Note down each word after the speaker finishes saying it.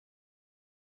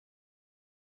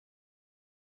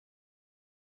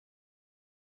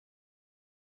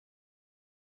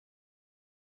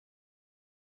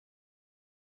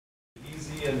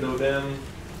and Nodem,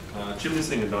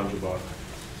 Gchi'mnissing and Donjabok.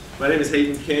 My name is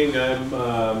Hayden King.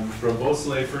 I'm from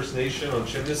Beausoleil First Nation on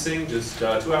Gchi'mnissing, just 2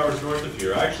 hours north of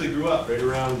here. I actually grew up right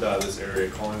around this area,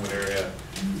 Collingwood area.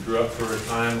 Grew up for a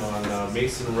time on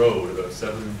Mason Road, about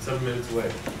seven minutes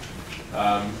away.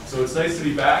 So it's nice to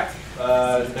be back.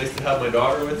 Nice to have my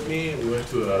daughter with me. We went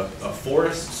to a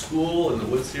forest school in the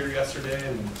woods here yesterday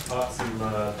and taught some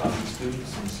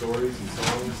students some stories and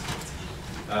songs.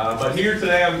 But here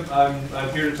today, I'm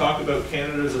here to talk about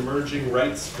Canada's emerging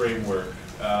rights framework.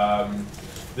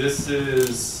 This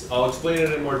is, I'll explain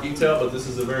it in more detail, but this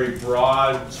is a very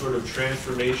broad sort of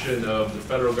transformation of the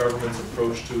federal government's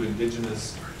approach to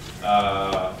Indigenous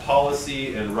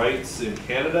policy and rights in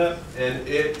Canada. And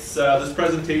it's, this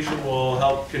presentation will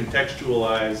help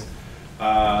contextualize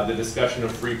the discussion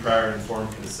of free, prior, and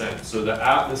informed consent. So the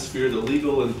atmosphere, the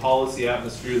legal and policy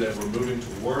atmosphere that we're moving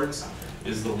towards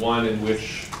is the one in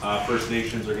which First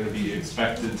Nations are going to be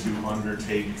expected to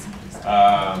undertake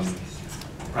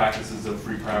practices of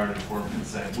free, prior, and informed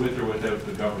consent, with or without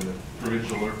the government,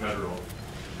 provincial or federal.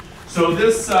 So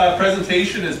this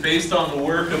presentation is based on the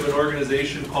work of an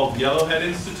organization called Yellowhead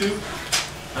Institute.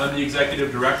 I'm the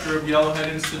executive director of Yellowhead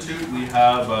Institute. We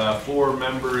have a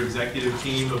 4-member executive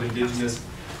team of Indigenous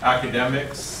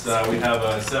academics. We have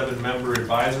a 7-member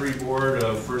advisory board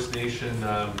of First Nation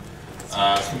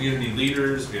community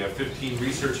leaders. We have 15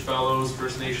 research fellows,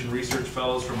 First Nation research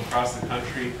fellows from across the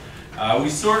country. We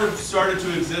sort of started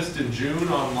to exist in June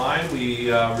online.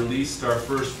 We released our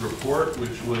first report,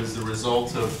 which was the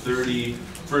result of 30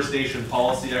 First Nation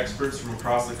policy experts from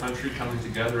across the country coming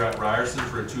together at Ryerson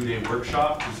for a 2-day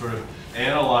workshop to sort of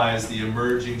analyze the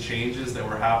emerging changes that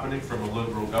were happening from a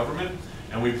Liberal government.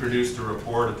 And we produced a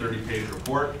report, a 30-page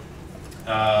report,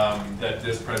 that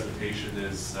this presentation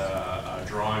is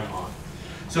drawing on.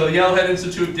 So the Yellowhead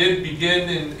Institute did begin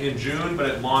in June, but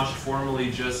it launched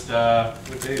formally just,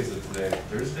 what day is it today?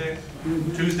 Thursday?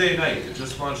 Tuesday night. It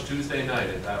just launched Tuesday night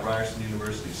at Ryerson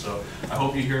University. So I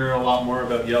hope you hear a lot more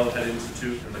about Yellowhead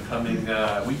Institute in the coming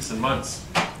weeks and months.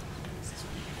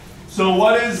 So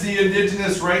what is the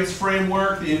Indigenous Rights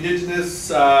Framework? The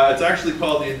Indigenous, it's actually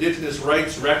called the Indigenous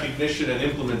Rights Recognition and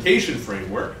Implementation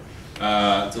Framework.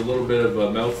 It's a little bit of a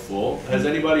mouthful. Has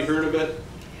anybody heard of it?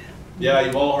 Yeah,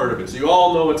 you've all heard of it. So you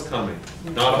all know it's coming.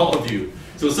 Not all of you.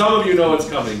 So some of you know it's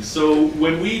coming. So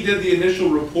when we did the initial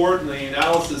report and the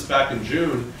analysis back in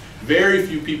June, very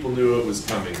few people knew it was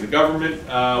coming. The government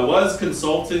was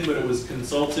consulting, but it was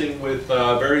consulting with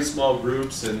very small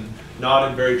groups and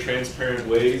not in very transparent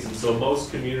ways. And so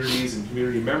most communities and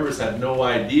community members had no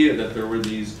idea that there were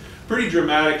these pretty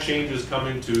dramatic changes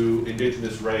coming to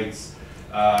Indigenous rights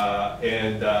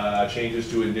and changes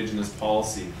to Indigenous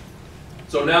policy.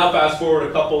 So now, fast forward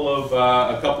a couple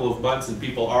of months, and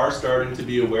people are starting to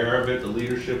be aware of it. The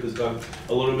leadership has done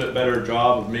a little bit better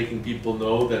job of making people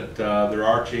know that there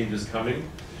are changes coming.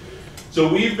 So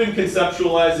we've been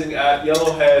conceptualizing at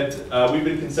Yellowhead, we've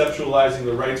been conceptualizing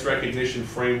the rights recognition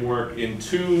framework in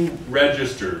 2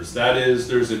 registers. That is,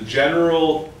 there's a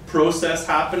general process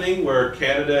happening where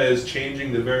Canada is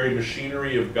changing the very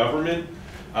machinery of government,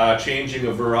 changing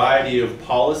a variety of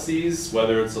policies,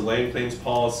 whether it's the land claims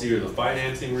policy or the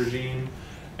financing regime.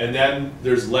 And then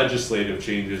there's legislative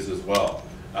changes as well,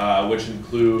 which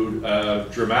include a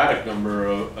dramatic number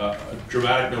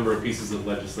of pieces of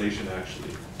legislation,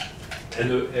 actually.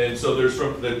 And so there's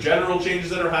from the general changes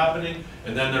that are happening,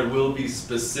 and then there will be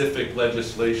specific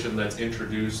legislation that's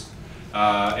introduced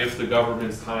if the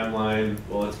government's timeline,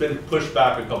 well, it's been pushed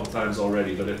back a couple times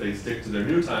already, but if they stick to their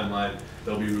new timeline,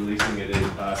 they'll be releasing it in,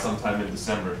 sometime in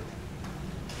December.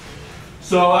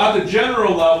 So at the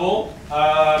general level,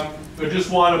 I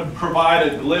just want to provide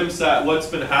a glimpse at what's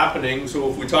been happening. So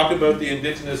if we talk about the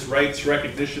Indigenous Rights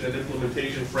Recognition and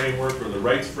Implementation Framework, or the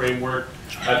Rights Framework,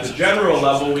 at the general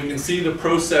level, we can see the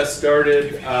process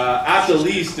started at the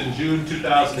least in June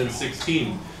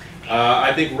 2016.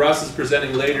 I think Russ is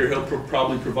presenting later. He'll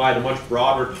probably provide a much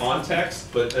broader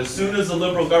context, but as soon as the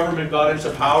Liberal government got into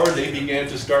power, they began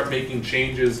to start making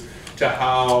changes to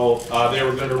how they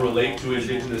were going to relate to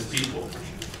Indigenous people.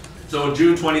 So in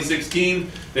June 2016,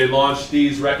 they launched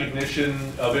these recognition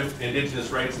of Indigenous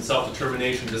rights and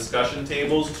self-determination discussion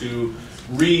tables to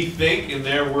rethink, in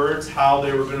their words, how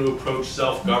they were going to approach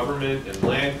self-government and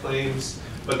land claims,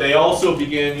 but they also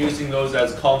began using those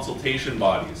as consultation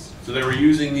bodies. So they were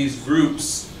using these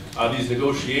groups, these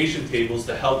negotiation tables,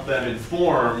 to help them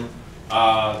inform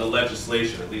the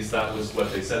legislation. At least that was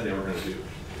what they said they were going to do.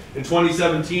 In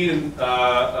 2017,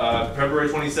 February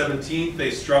 2017,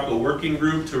 they struck a working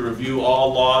group to review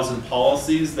all laws and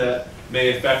policies that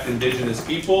may affect Indigenous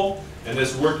people. And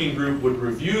this working group would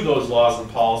review those laws and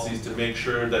policies to make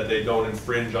sure that they don't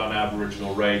infringe on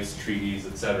Aboriginal rights, treaties,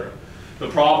 etc. The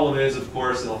problem is, of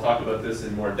course, and I'll talk about this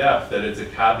in more depth, that it's a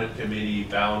cabinet committee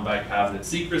bound by cabinet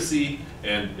secrecy,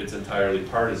 and it's entirely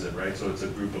partisan, right? So it's a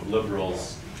group of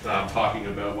liberals talking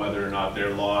about whether or not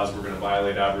their laws were going to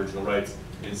violate Aboriginal rights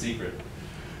in secret.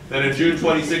 Then in June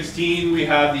 2016, we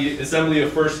had the Assembly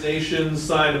of First Nations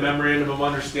sign a memorandum of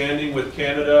understanding with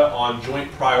Canada on joint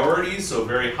priorities, so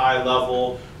very high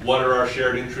level, what are our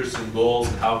shared interests and goals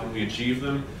and how can we achieve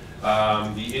them.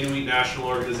 The Inuit National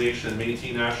Organization and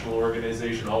Métis National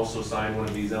Organization also signed one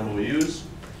of these MOUs,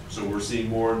 so we're seeing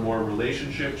more and more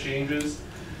relationship changes.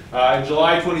 In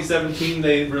July 2017,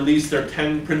 they released their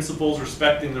 10 principles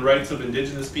respecting the rights of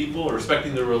Indigenous people, or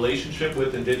respecting their relationship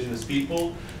with Indigenous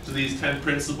people. So these 10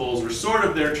 principles were sort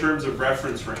of their terms of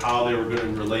reference for how they were going to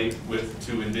relate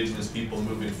to Indigenous people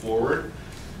moving forward,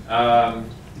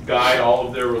 guide all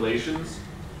of their relations.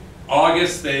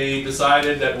 August, they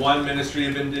decided that one Ministry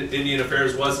of Indian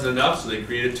Affairs wasn't enough, so they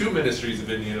created 2 Ministries of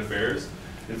Indian Affairs.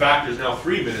 In fact, there's now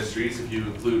 3 ministries if you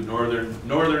include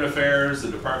Northern Affairs,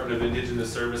 the Department of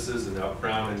Indigenous Services, and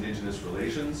Crown Indigenous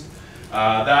Relations.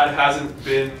 That hasn't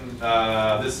been,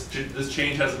 this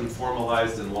change hasn't been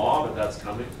formalized in law, but that's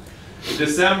coming. In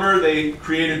December, they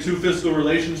created 2 fiscal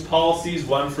relations policies,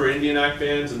 one for Indian Act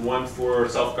bands and one for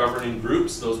self-governing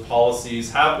groups. Those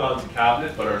policies have gone to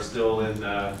cabinet, but are still in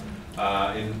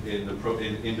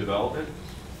development,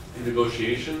 in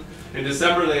negotiation. In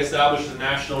December, they established the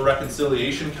National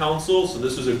Reconciliation Council. So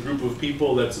this was a group of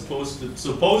people that's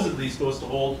supposedly supposed to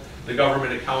hold the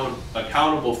government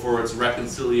accountable for its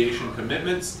reconciliation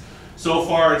commitments. So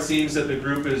far, it seems that the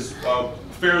group is a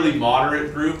fairly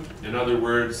moderate group. In other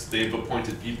words, they've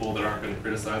appointed people that aren't going to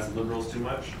criticize the Liberals too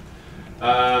much.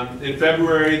 In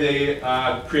February, they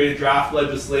created draft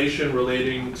legislation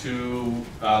relating to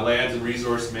lands and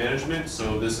resource management.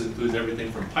 So this includes everything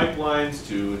from pipelines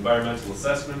to environmental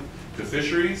assessment to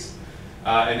fisheries.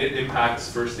 And it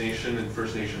impacts First Nation and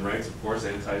First Nation rights, of course,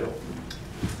 and title.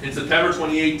 In September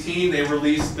 2018, they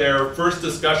released their first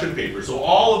discussion paper. So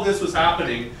all of this was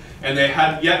happening, and they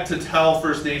had yet to tell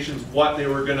First Nations what they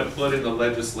were going to put in the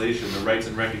legislation, the rights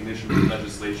and recognition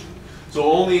legislation. So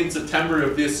only in September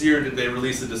of this year did they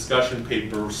release a discussion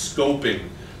paper scoping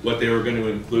what they were going to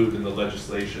include in the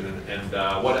legislation and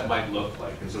what it might look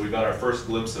like. And so we got our first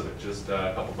glimpse of it just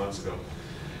a couple months ago.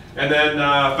 And then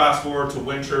fast forward to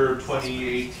winter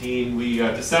 2018,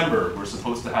 December, we're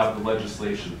supposed to have the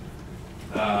legislation,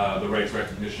 the rights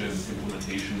recognition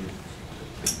implementation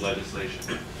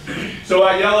legislation. So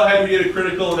at Yellowhead, we did a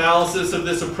critical analysis of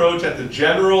this approach at the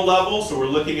general level. So we're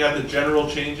looking at the general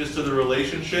changes to the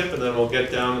relationship, and then we'll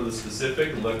get down to the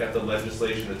specific and look at the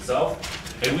legislation itself.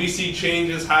 And we see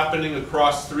changes happening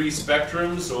across 3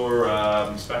 spectrums, or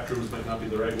spectrums might not be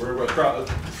the right word, but across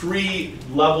 3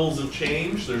 levels of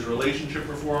change. There's relationship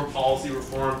reform, policy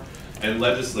reform, and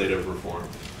legislative reform.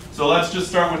 So let's just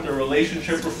start with the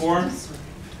relationship reform.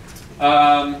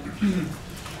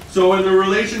 So in the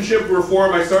relationship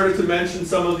reform, I started to mention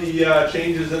some of the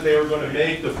changes that they were going to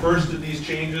make. The first of these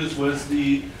changes was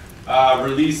the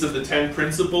release of the 10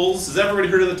 principles. Has everybody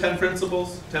heard of the 10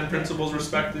 principles? 10 principles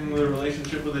respecting the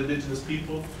relationship with Indigenous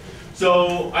people.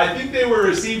 So I think they were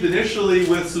received initially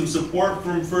with some support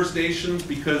from First Nations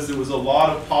because there was a lot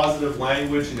of positive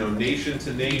language, you know, nation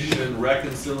to nation,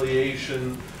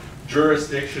 reconciliation,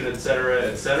 jurisdiction, etc.,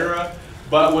 etc.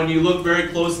 But when you look very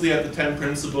closely at the 10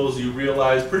 principles, you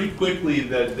realize pretty quickly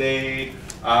that they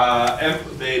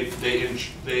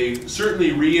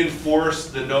certainly reinforce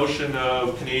the notion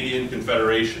of Canadian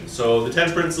Confederation. So the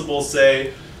 10 principles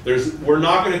say we're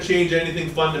not going to change anything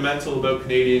fundamental about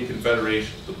Canadian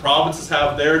Confederation. The provinces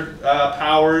have their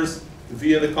powers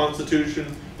via the Constitution.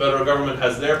 Federal government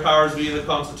has their powers via the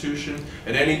Constitution.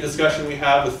 And any discussion we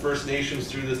have with First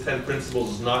Nations through this 10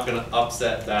 principles is not going to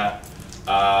upset that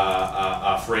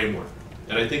framework.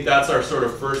 And I think that's our sort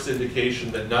of first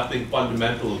indication that nothing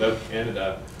fundamental about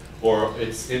Canada or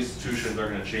its institutions are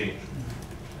going to change.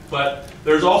 But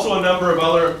there's also a number of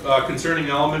other concerning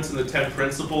elements in the 10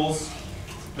 principles.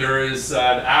 There is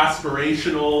an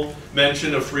aspirational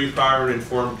mention of free, prior, and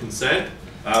informed consent.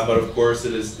 But of course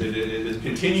it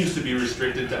continues to be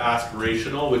restricted to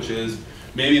aspirational, which is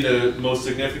maybe the most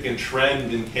significant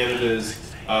trend in Canada's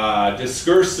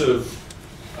discursive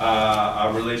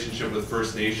relationship with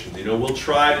First Nations. You know, we'll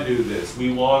try to do this,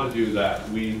 we want to do that,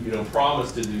 we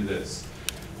promise to do this.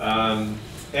 And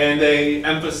they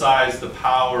emphasize the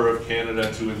power of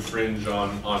Canada to infringe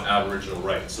on Aboriginal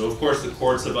rights. So of course the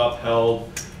courts have upheld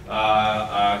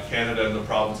Canada and the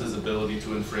province's ability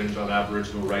to infringe on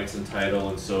Aboriginal rights and title,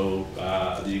 and so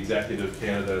the Executive of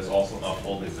Canada is also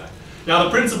upholding that. Now the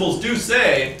principles do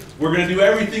say we're going to do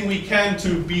everything we can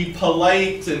to be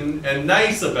polite and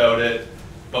nice about it,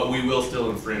 but we will still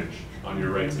infringe on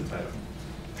your rights and title.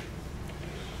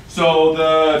 So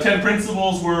the 10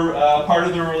 principles were part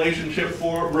of the relationship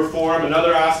reform.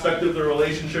 Another aspect of the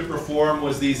relationship reform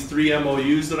was these 3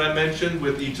 MOUs that I mentioned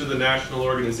with each of the national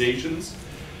organizations,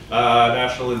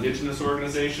 national Indigenous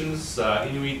organizations,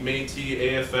 Inuit, Métis,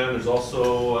 AFN. There's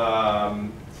also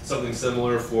something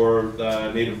similar for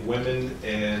Native women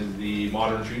and the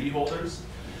modern treaty holders.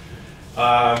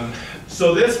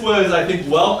 So this was, I think,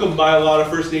 welcomed by a lot of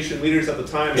First Nation leaders at the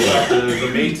time. In fact,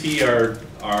 the Métis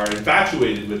are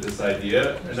infatuated with this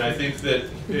idea, and I think that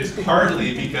it's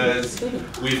partly because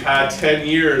we've had 10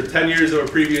 years of a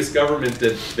previous government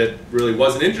that really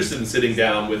wasn't interested in sitting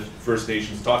down with First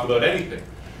Nations to talk about anything.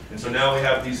 And so now we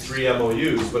have these 3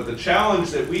 MOUs, but the challenge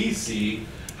that we see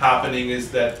happening is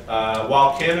that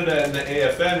while Canada and the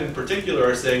AFN in particular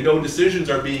are saying no decisions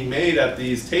are being made at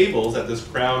these tables, at this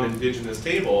Crown Indigenous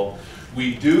table,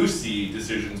 we do see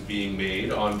decisions being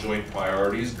made on joint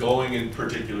priorities going in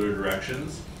particular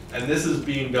directions. And this is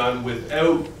being done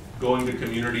without going to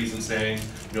communities and saying,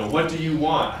 you know, what do you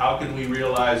want? How can we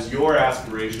realize your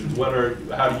aspirations?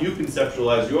 How do you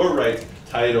conceptualize your rights,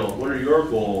 title? What are your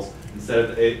goals?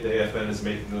 Instead, the AFN is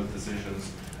making those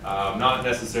decisions. Not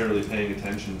necessarily paying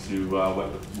attention to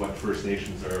what First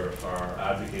Nations are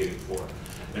advocating for.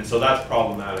 And so that's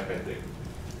problematic, I think.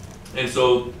 And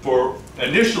so for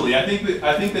initially, I think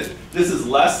that this is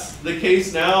less the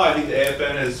case now. I think the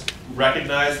AFN has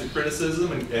recognized the criticism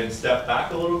and stepped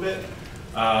back a little bit.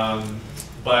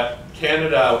 But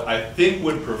Canada, I think,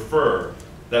 would prefer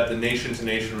that the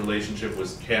nation-to-nation relationship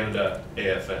was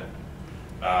Canada-AFN.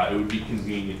 It would be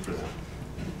convenient for them.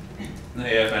 The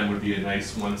AFN would be a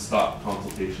nice one-stop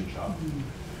consultation shop.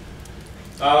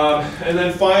 And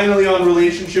then finally, on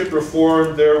relationship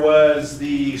reform, there was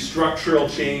the structural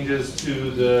changes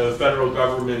to the federal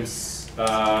government's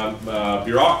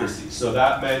bureaucracy. So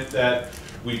that meant that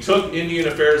we took Indian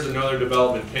Affairs and Northern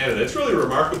Development Canada. It's really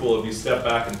remarkable if you step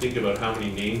back and think about how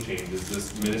many name changes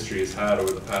this ministry has had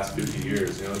over the past 50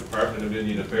 years. You know, Department of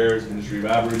Indian Affairs, Ministry of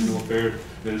Aboriginal Affairs,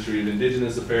 Ministry of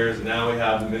Indigenous Affairs, and now we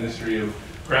have the Ministry of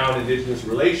Crown Indigenous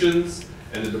Relations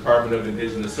and the Department of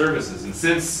Indigenous Services. And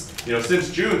since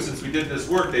June, since we did this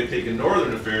work, they've taken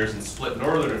Northern Affairs and split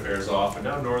Northern Affairs off, and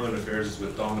now Northern Affairs is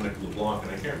with Dominic LeBlanc,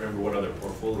 and I can't remember what other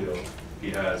portfolio he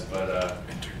has, but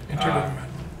intergovernmental.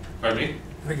 Pardon me?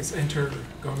 I think it's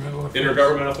intergovernmental affairs.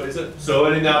 Intergovernmental, what is it? So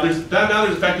now there's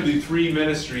effectively 3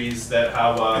 ministries that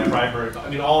have primary. I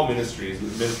mean, all ministries. The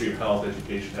Ministry of Health,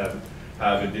 Education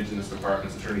have Indigenous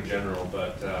departments, Attorney General,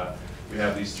 but we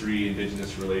have these 3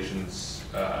 Indigenous relations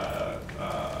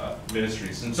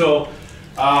ministries, and so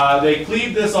they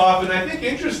cleaved this off. And I think,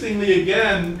 interestingly,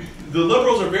 again, the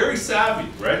Liberals are very savvy,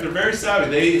 right? They're very savvy.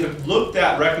 They have looked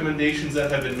at recommendations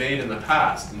that have been made in the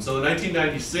past. And so in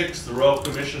 1996, the Royal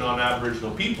Commission on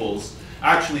Aboriginal Peoples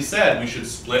actually said we should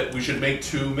split, we should make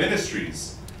 2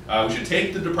 ministries. We should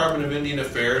take the Department of Indian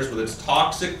Affairs with its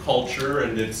toxic culture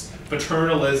and its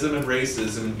paternalism and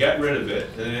racism and get rid of it.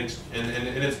 And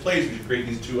in its place, we should create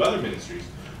these 2 other ministries.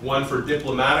 One for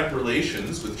diplomatic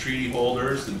relations with treaty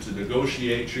holders and to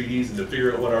negotiate treaties and to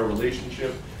figure out what our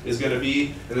relationship is going to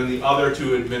be, and then the other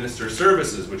to administer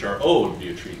services which are owed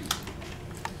via treaty.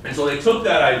 And so they took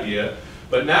that idea,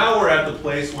 but now we're at the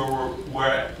place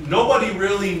where nobody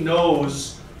really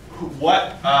knows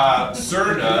what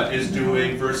CERNA is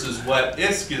doing versus what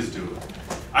ISK is doing.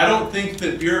 I don't think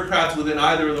that bureaucrats within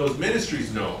either of those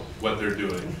ministries know what they're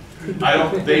doing.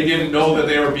 They didn't know that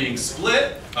they were being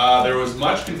split. There was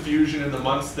much confusion in the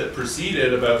months that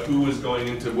preceded about who was going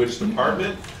into which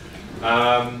department.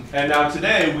 And now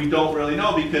today, we don't really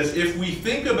know, because if we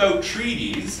think about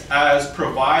treaties as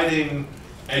providing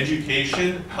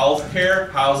education,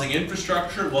 healthcare, housing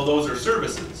infrastructure, well, those are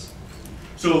services.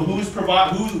 So who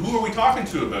are we talking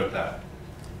to about that?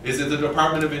 Is it the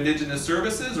Department of Indigenous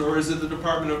Services, or is it the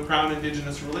Department of Crown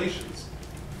Indigenous Relations?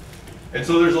 And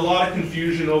so there's a lot of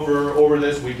confusion over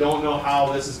this. We don't know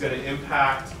how this is going to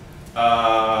impact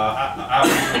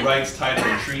Aboriginal rights, title,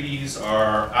 and treaties.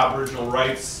 Our Aboriginal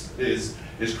rights is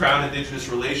Crown Indigenous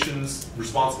Relations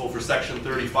responsible for Section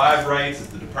 35 rights? Is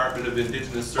the Department of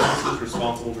Indigenous Services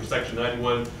responsible for Section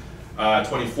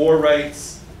 9124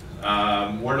 rights?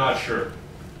 We're not sure.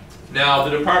 Now,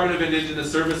 the Department of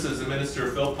Indigenous Services, the Minister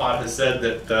Philpott has said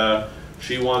that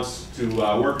she wants to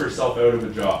work herself out of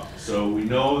a job. So we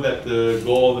know that the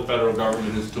goal of the federal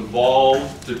government is to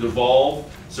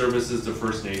devolve services to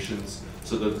First Nations.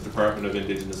 so that the Department of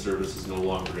Indigenous Services no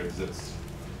longer exists.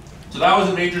 So that was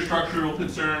a major structural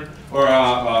concern, or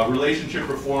relationship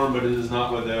reform, but it is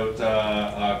not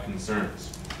without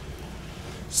concerns.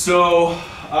 So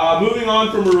moving on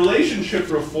from a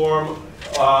relationship reform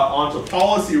onto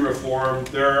policy reform,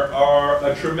 there are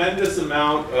a tremendous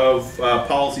amount of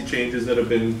policy changes that have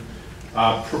been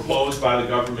proposed by the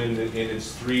government in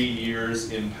its 3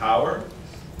 years in power.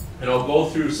 And I'll go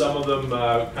through some of them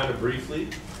kind of briefly,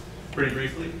 pretty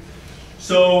briefly.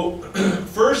 So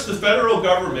first, the federal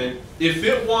government, if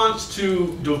it wants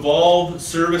to devolve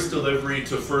service delivery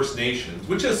to First Nations,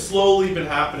 which has slowly been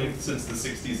happening since the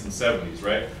 60s and 70s,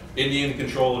 right? Indian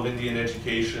control of Indian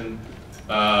education,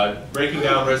 breaking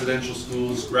down residential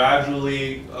schools,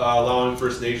 gradually allowing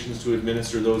First Nations to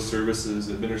administer those services,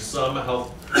 administer some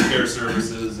health care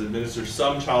services, administer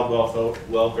some child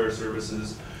welfare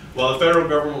services, while the federal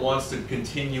government wants to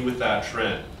continue with that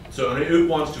trend. So it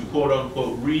wants to, quote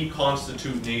unquote,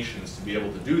 reconstitute nations to be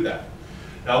able to do that.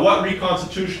 Now what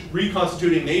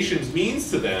reconstituting nations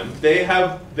means to them, they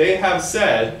have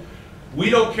said, we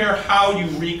don't care how you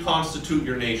reconstitute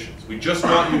your nations. We just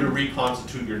want you to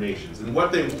reconstitute your nations. And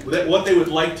what they would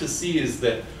like to see is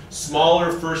that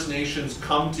smaller First Nations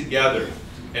come together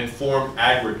and form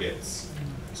aggregates.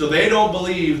 So they don't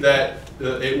believe that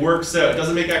it works out, it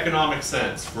doesn't make economic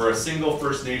sense for a single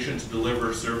First Nation to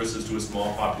deliver services to a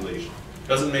small population. It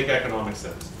doesn't make economic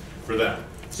sense for them.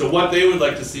 So what they would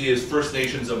like to see is First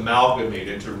Nations amalgamate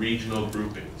into regional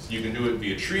groupings. You can do it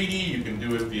via treaty, you can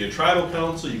do it via tribal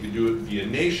council, you can do it via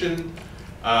nation,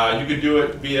 you could do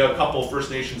it via a couple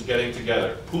First Nations getting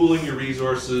together, pooling your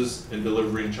resources and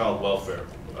delivering child welfare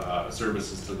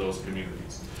services to those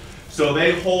communities. So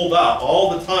they hold up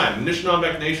all the time. The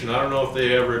Anishinaabe Nation, I don't know if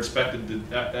they ever expected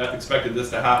this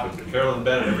to happen, but Carolyn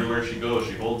Bennett, everywhere she goes,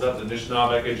 she holds up the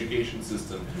Anishinaabe education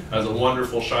system as a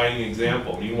wonderful, shining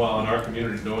example. Meanwhile, in our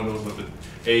community, no one knows what the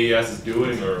AES is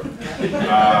doing or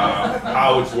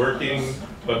how it's working.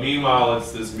 But meanwhile,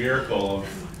 it's this miracle of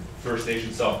First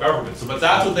Nation self-government. So, but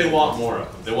that's what they want more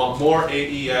of. They want more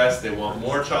AES, they want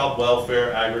more child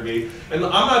welfare, aggregate. And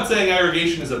I'm not saying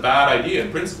aggregation is a bad idea in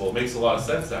principle. It makes a lot of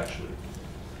sense, actually.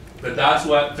 But that's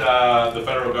what the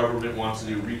federal government wants to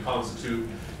do. Reconstitute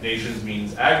nations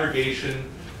means aggregation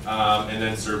and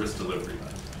then service delivery.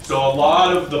 So a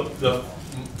lot of the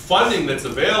funding that's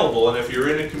available, and if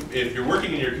you're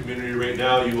working in your community right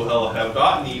now, you will have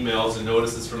gotten emails and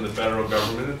notices from the federal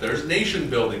government that there's nation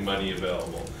building money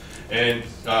available and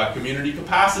community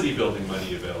capacity building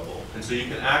money available. And so you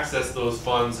can access those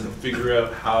funds and figure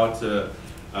out how to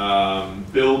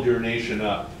build your nation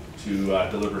up to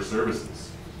deliver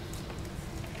services.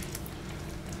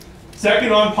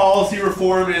 Second on policy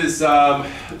reform is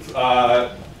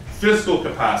fiscal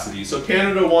capacity. So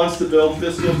Canada wants to build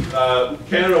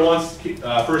Canada wants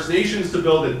First Nations to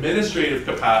build administrative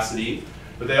capacity,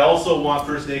 but they also want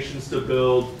First Nations to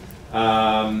build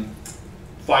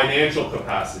financial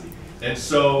capacity. And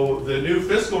so the new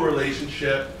fiscal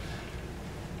relationship,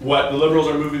 what the Liberals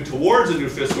are moving towards a new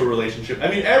fiscal relationship. I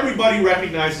mean, everybody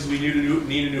recognizes we need a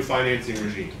new financing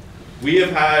regime. We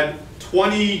have had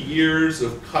 20 years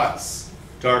of cuts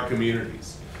to our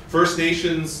communities. First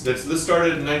Nations, this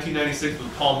started in 1996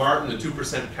 with Paul Martin, the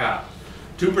 2% cap.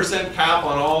 2% cap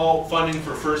on all funding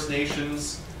for First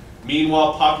Nations.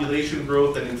 Meanwhile, population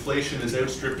growth and inflation is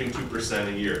outstripping 2%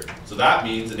 a year. So that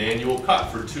means an annual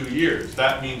cut for 2 years.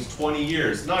 That means 20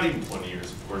 years, not even 20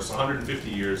 years, of course,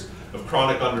 150 years of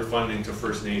chronic underfunding to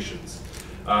First Nations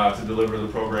to deliver the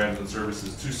programs and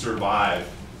services to survive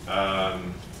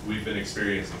we've been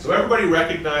experiencing. So everybody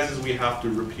recognizes we have to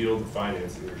repeal the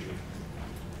financing regime.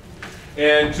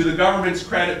 And to the government's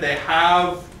credit, they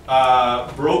have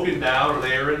broken down, or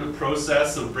they are in the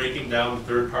process of breaking down the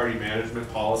third-party management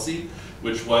policy,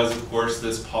 which was, of course,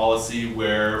 this policy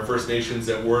where First Nations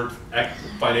that weren't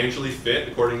financially fit,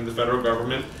 according to the federal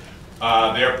government,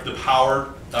 the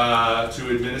power to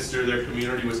administer their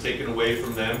community was taken away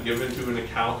from them, given to an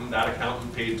accountant. That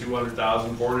accountant paid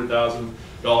 $200,000,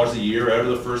 $400,000 a year out of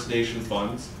the First Nation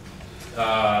funds.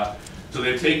 So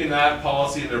they've taken that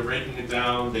policy and they're breaking it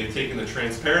down. They've taken the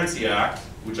Transparency Act,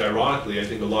 which ironically I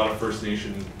think a lot of First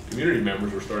Nation community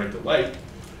members were starting to like,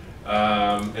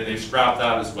 and they've scrapped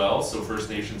that as well. So First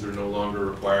Nations are no longer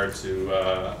required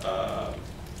to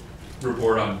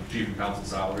report on chief and council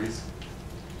salaries.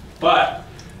 But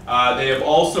they have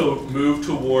also moved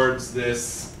towards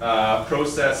this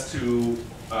process to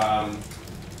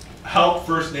help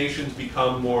First Nations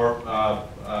become more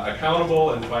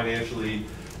accountable and financially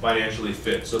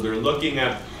fit. So they're looking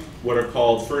at what are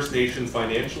called First Nation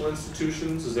financial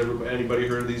institutions. Has anybody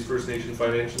heard of these First Nation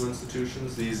financial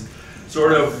institutions?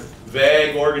 sort of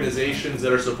vague organizations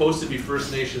that are supposed to be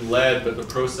First Nation led, but the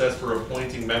process for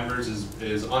appointing members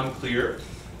is unclear.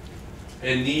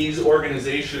 And these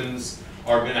organizations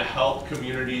are going to help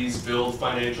communities build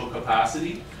financial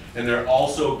capacity, and they're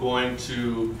also going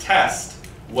to test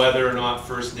whether or not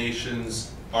First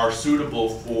Nations are suitable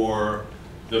for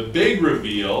the big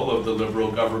reveal of the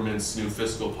Liberal government's new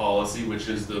fiscal policy, which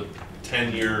is the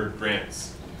 10-year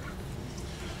grants.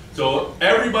 So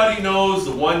everybody knows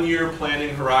the 1-year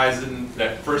planning horizon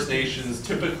that First Nations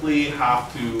typically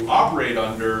have to operate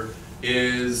under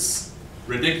is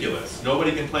ridiculous.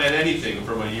 Nobody can plan anything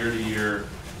from a year-to-year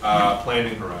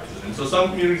planning horizon. And so some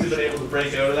communities have been able to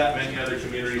break out of that, many other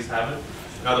communities haven't.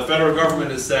 Now the federal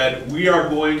government has said, we are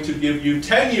going to give you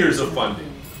 10 years of funding.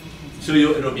 So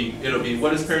it'll be,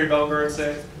 what does Perry Bellegarde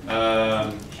say?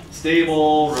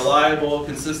 Stable, reliable,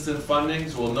 consistent funding.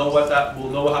 So we'll know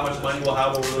how much money we'll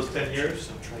have over those 10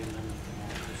 years.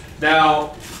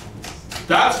 Now,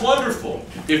 that's wonderful.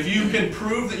 If you can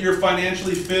prove that you're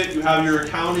financially fit, you have your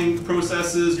accounting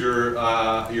processes, your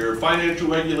financial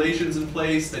regulations in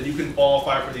place, then you can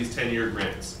qualify for these 10-year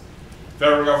grants.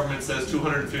 Federal government says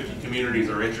 250 communities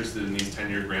are interested in these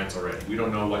 10-year grants already. We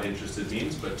don't know what interested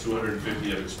means, but 250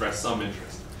 have expressed some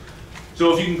interest.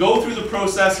 So if you can go through the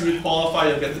process and you qualify,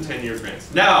 you'll get the 10-year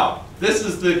grants. Now, this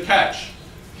is the catch.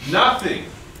 Nothing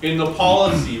in the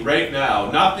policy right now,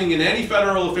 nothing in any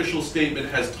federal official statement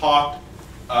has talked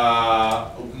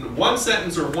one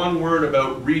sentence or one word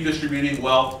about redistributing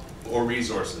wealth or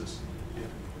resources.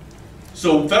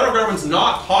 So federal government's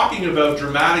not talking about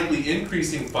dramatically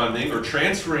increasing funding or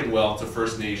transferring wealth to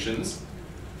First Nations.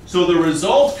 So the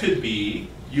result could be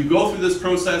you go through this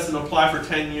process and apply for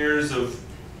 10 years of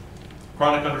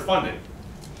chronic underfunding.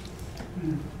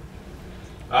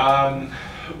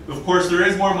 Of course, there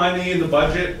is more money in the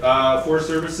budget for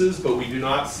services, but we do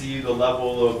not see the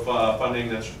level of funding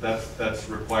that's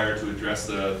required to address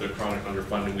the chronic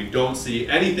underfunding. We don't see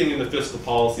anything in the fiscal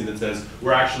policy that says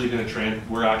we're actually going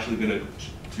to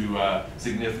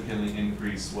significantly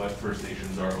increase what First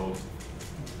Nations are owed.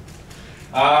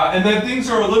 And then things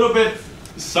are a little bit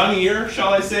sunnier,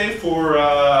 shall I say, for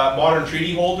modern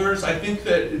treaty holders. I think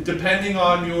that depending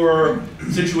on your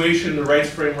situation, the rights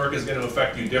framework is going to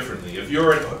affect you differently. If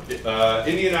you're an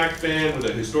Indian Act fan with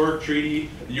a historic treaty,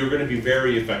 you're going to be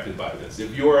very affected by this.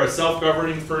 If you're a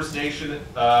self-governing First Nation in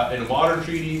a modern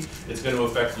treaty, it's going to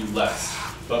affect you less.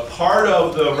 But part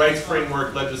of the rights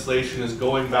framework legislation is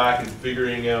going back and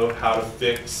figuring out how to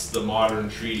fix the modern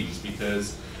treaties,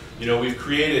 because we've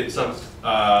created some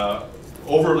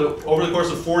over the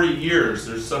course of 40 years,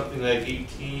 there's something like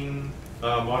 18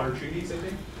 modern treaties, I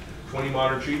think, 20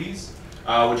 modern treaties,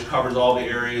 which covers all the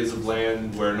areas of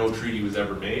land where no treaty was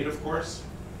ever made, of course.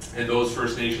 And those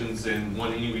First Nations in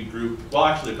one Inuit group, well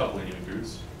actually a couple of Inuit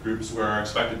groups were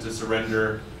expected to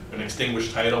surrender an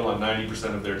extinguished title on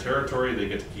 90% of their territory. They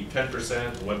get to keep 10%,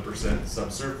 1%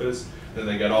 subsurface, then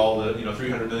they get all the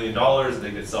 $300 million, and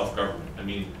they get self-government. I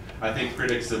mean, I think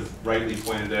critics have rightly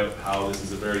pointed out how this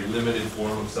is a very limited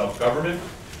form of self-government.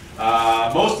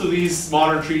 Most of these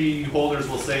modern treaty holders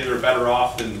will say they're better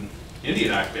off than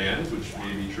Indian Act bans, which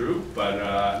may be true, but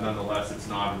nonetheless it's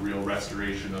not a real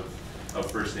restoration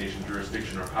of First Nation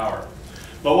jurisdiction or power.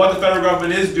 But what the federal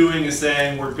government is doing is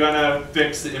saying we're going to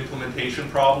fix the implementation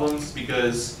problems,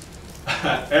 because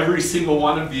every single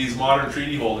one of these modern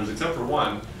treaty holders, except for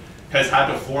one, has had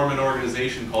to form an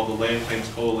organization called the Land Claims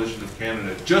Coalition of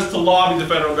Canada just to lobby the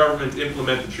federal government to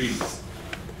implement the treaties,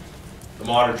 the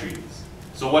modern treaties.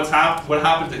 So what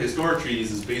happened to historic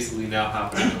treaties is basically now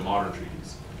happening to modern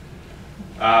treaties.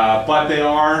 But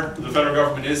the federal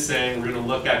government is saying we're going to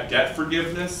look at debt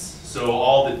forgiveness. So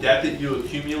all the debt that you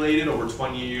accumulated over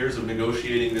 20 years of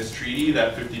negotiating this treaty,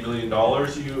 that $50 million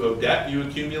of debt you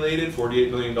accumulated, $48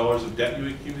 million of debt you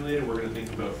accumulated, we're going to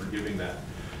think about forgiving that.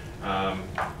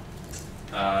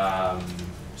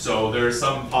 So there are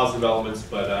some positive elements,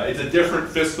 but it's a different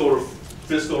fiscal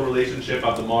relationship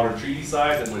on the modern treaty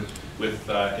side than with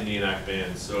Indian Act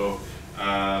bans. So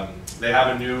they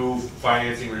have a new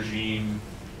financing regime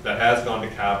that has gone to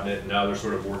cabinet, and now they're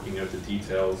sort of working out the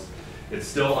details. It's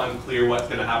still unclear what's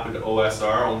going to happen to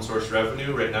OSR, own source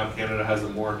revenue. Right now Canada has a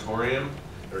moratorium.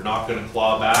 They're not going to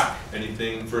claw back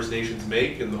anything First Nations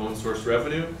make in the own source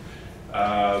revenue.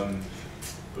 So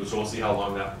we'll see how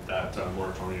long that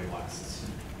moratorium lasts.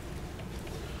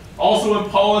 Also in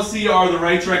policy are the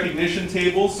rights recognition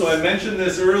tables. So I mentioned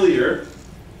this earlier.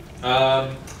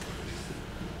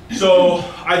 So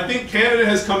I think Canada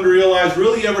has come to realize,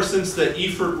 really ever since the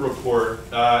EFERT report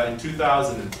in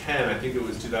 2010, I think it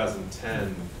was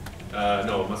 2010,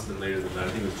 no, it must have been later than that, I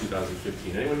think it was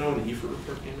 2015. Anyone know when the EFERT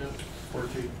report came out?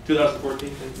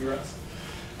 2014, thank you, Russ.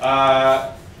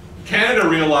 Canada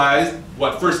realized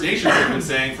what First Nations have been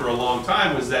saying for a long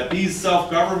time was that these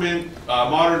self-government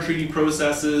modern treaty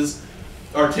processes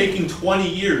are taking 20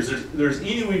 years. There's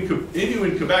Inuit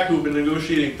in Quebec who have been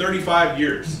negotiating 35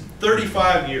 years.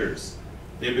 35 years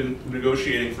they've been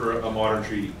negotiating for a modern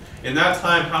treaty. In that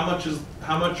time, how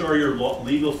much are your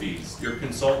legal fees, your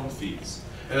consultant fees?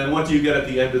 And then what do you get at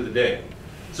the end of the day?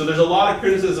 So there's a lot of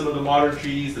criticism of the modern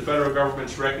treaties. The federal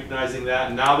government's recognizing that,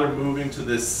 and now they're moving to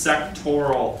this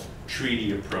sectoral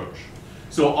treaty approach.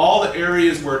 So all the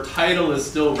areas where title is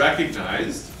still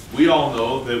recognized, we all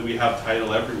know that we have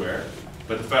title everywhere,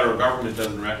 but the federal government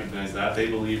doesn't recognize that. They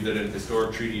believe that in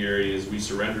historic treaty areas, we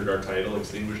surrendered our title,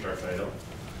 extinguished our title.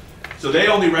 So they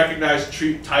only recognize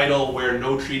title where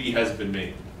no treaty has been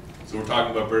made. So we're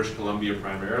talking about British Columbia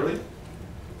primarily,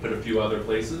 but a few other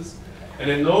places. And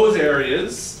in those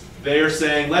areas, they are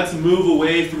saying, let's move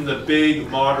away from the big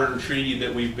modern treaty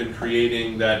that we've been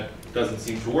creating that doesn't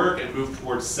seem to work and move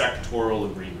towards sectoral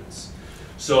agreements.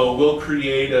 So we'll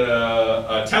create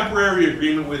a temporary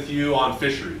agreement with you on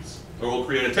fisheries, or we'll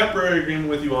create a temporary agreement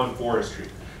with you on forestry.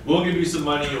 We'll give you some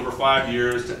money over 5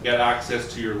 years to get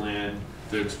access to your land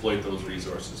to exploit those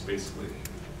resources, basically.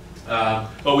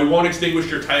 But we won't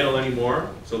extinguish your title anymore,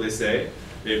 so they say.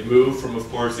 They've moved from, of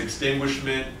course,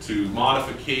 extinguishment to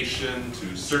modification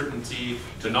to certainty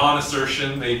to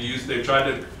non-assertion. They've tried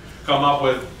to come up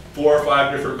with 4 or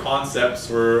 5 different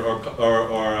concepts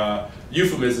or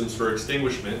euphemisms for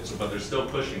extinguishment, but they're still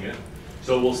pushing it.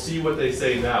 So we'll see what they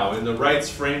say now. In the rights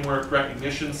framework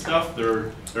recognition stuff,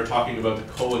 they're talking about the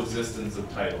coexistence of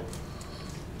title.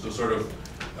 So sort of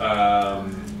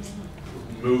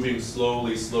moving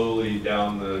slowly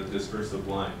down the discursive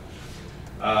line.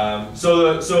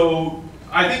 So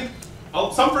I think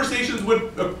some First Nations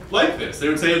would like this. They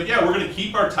would say, yeah, we're going to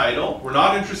keep our title. We're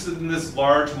not interested in this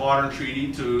large modern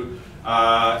treaty to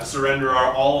surrender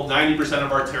 90%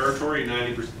 of our territory,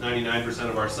 99%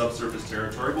 of our subsurface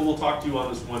territory, but we'll talk to you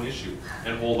on this one issue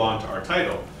and hold on to our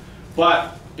title.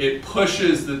 But it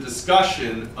pushes the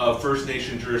discussion of First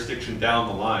Nation jurisdiction down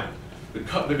the line.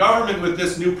 The government with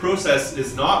this new process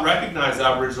is not recognizing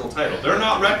Aboriginal title. They're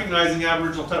not recognizing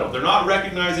Aboriginal title. They're not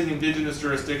recognizing Indigenous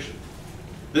jurisdiction.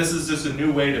 This is just a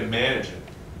new way to manage it.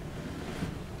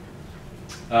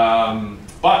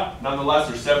 But nonetheless,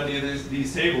 there's 70 of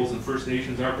these tables, and First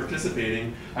Nations are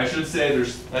participating. I should say we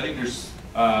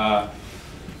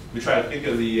try to think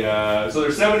of the, so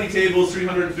there's 70 tables,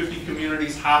 350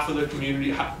 communities, half of the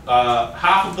community,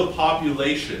 half of the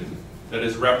population that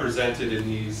is represented in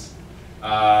these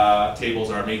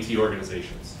tables are Métis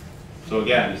organizations. So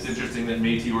again, it's interesting that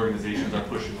Métis organizations are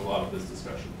pushing a lot of this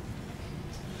discussion.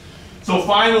 So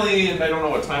finally, and I don't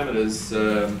know what time it is.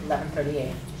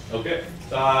 11:38. Okay.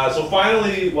 So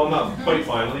finally, well, not quite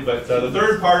finally, but the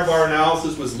third part of our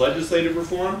analysis was legislative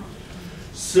reform.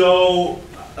 So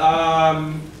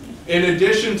in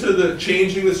addition to the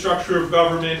changing the structure of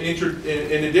government,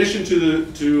 in addition to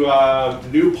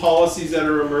new policies that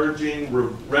are emerging,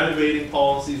 renovating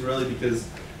policies, really, because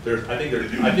I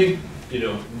think you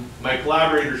know, my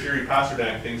collaborator Sherry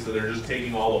Pasternak thinks that they're just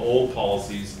taking all the old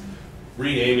policies,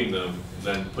 renaming them, and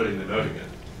then putting them out again.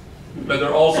 But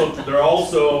they're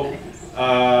also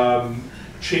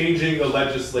changing the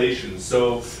legislation.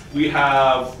 So we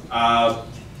have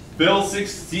Bill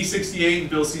C-68 and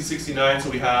Bill C-69, so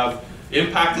we have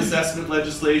impact assessment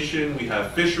legislation, we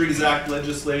have Fisheries Act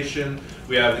legislation,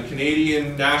 we have the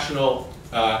Canadian National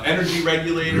Energy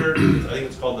Regulator, I think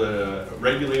it's called the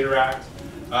Regulator Act.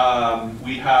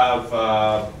 We have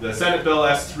the Senate Bill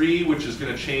S-3, which is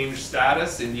going to change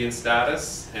status, Indian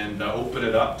status, and open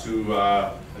it up to,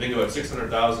 I think, about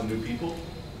 600,000 new people.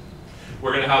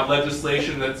 We're going to have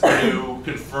legislation that's going to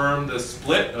confirm the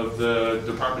split of the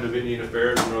Department of Indian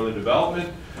Affairs and Northern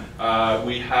Development.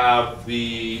 We have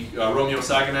the Romeo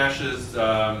Saganash's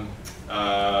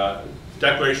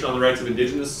Declaration on the Rights of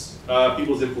Indigenous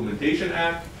Peoples Implementation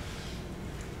Act.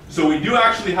 So we do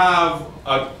actually have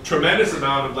a tremendous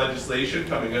amount of legislation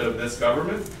coming out of this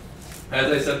government.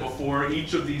 As I said before,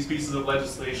 each of these pieces of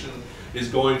legislation is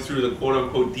going through the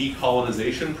quote-unquote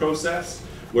decolonization process,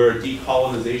 where a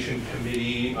decolonization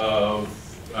committee of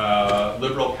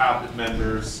Liberal cabinet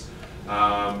members,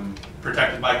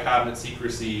 protected by cabinet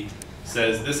secrecy,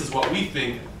 says this is what we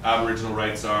think Aboriginal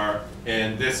rights are,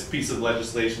 and this piece of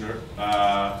legislation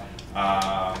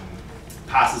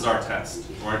passes our test,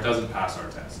 or it doesn't pass our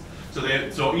test.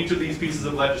 So each of these pieces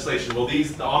of legislation, well, the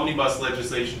omnibus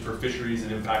legislation for fisheries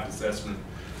and impact assessment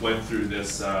went through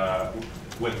this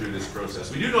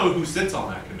process. We do know who sits on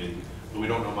that committee, but we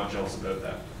don't know much else about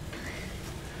that.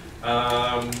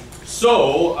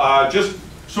 So just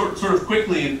sort of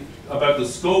quickly about the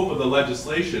scope of the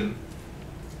legislation.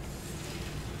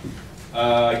 You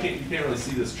can't really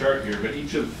see this chart here, but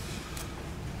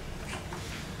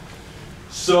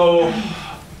so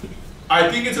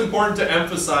I think it's important to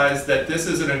emphasize that this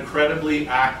is an incredibly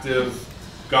active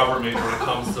government when it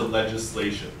comes to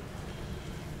legislation.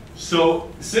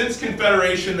 So since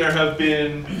Confederation, there have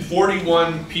been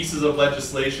 41 pieces of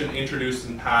legislation introduced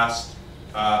and passed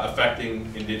affecting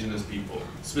Indigenous people,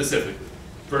 specifically.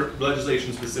 For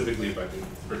legislation specifically affecting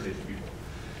First Nation people.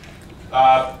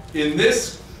 In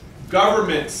this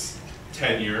government's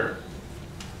tenure,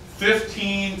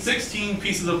 16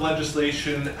 pieces of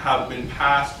legislation have been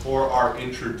passed or are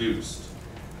introduced,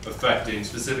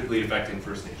 specifically affecting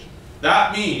First Nation.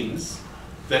 That means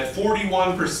that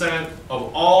 41%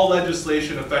 of all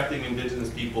legislation affecting Indigenous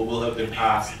people will have been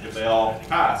passed, if they all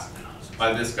passed,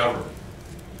 by this government.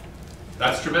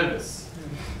 That's tremendous.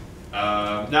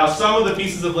 Now, some of the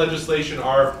pieces of legislation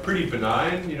are pretty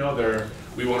benign. You know,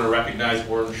 we want to recognize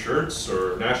orange shirts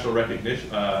or National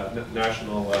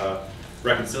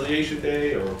Reconciliation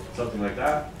Day or something like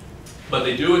that. But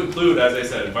they do include, as I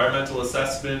said, environmental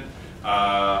assessment,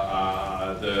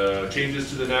 the changes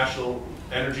to the National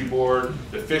Energy Board,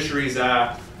 the Fisheries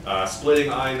Act,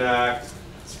 Splitting INAC,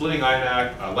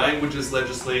 languages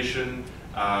legislation,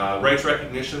 rights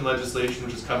recognition legislation,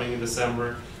 which is coming in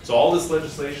December. So all this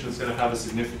legislation is going to have a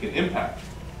significant impact.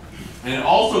 And it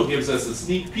also gives us a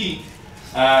sneak peek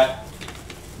at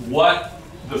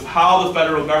how the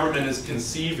federal government is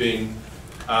conceiving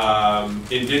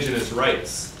Indigenous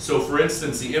rights. So for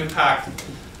instance, the impact,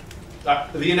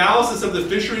 the analysis of the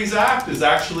Fisheries Act is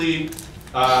actually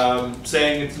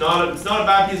saying it's not a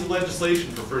bad piece of legislation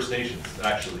for First Nations,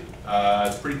 actually.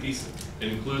 It's pretty decent.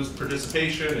 It includes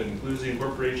participation, it includes the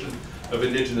incorporation of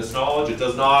Indigenous knowledge. It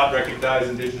does not recognize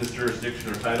Indigenous jurisdiction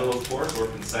or title, of course, or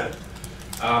consent.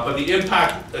 But the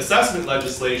impact assessment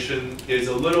legislation is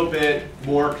a little bit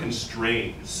more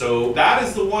constrained. So that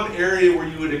is the one area where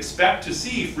you would expect to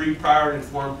see free, prior, and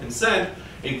informed consent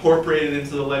incorporated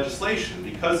into the legislation,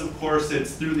 because of course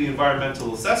it's through the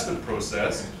environmental assessment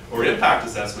process or impact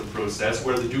assessment process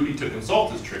where the duty to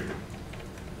consult is triggered.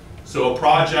 So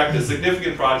a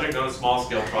significant project, not a small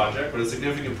scale project, but a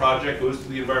significant project goes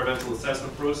through the environmental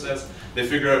assessment process. They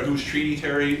figure out whose treaty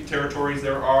territories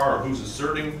there are or who's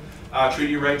asserting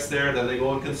treaty rights there. Then they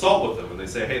go and consult with them and they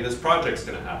say, hey, this project's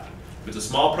going to happen. If it's a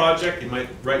small project, they might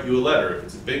write you a letter. If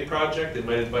it's a big project, they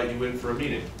might invite you in for a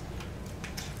meeting.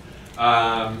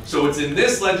 So it's in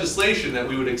this legislation that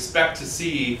we would expect to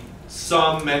see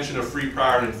some mention of free,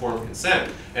 prior, and informed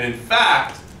consent. And in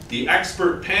fact, the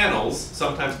expert panels,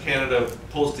 sometimes Canada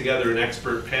pulls together an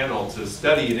expert panel to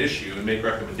study an issue and make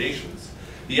recommendations.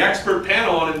 The expert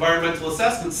panel on environmental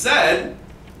assessment said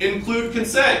include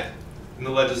consent in the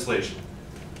legislation.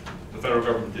 The federal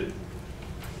government did.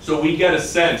 So we get a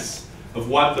sense of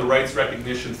what the rights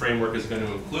recognition framework is going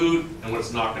to include and what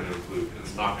it's not going to include. And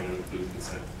it's not going to include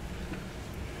consent.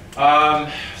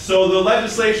 So the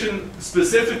legislation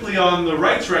specifically on the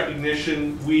rights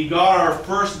recognition, we got our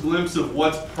first glimpse of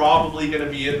what's probably going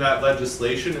to be in that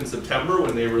legislation in September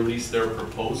when they released their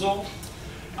proposal.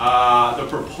 The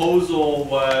proposal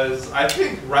was, I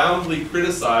think, roundly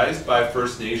criticized by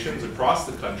First Nations across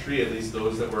the country, at least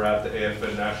those that were at the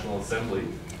AFN National Assembly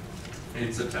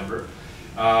in September.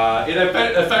 It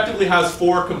effectively has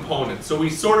 4 components, so we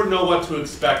sort of know what to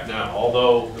expect now,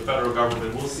 although the federal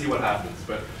government, we'll see what happens.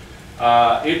 But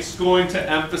it's going to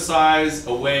emphasize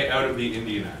a way out of the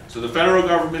Indian Act. So the federal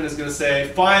government is going to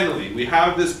say, finally, we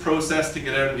have this process to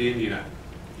get out of the Indian Act.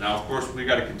 Now, of course, we've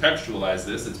got to contextualize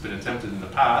this. It's been attempted in the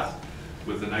past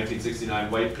with the 1969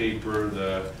 White Paper,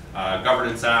 the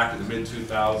Governance Act in the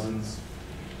mid-2000s,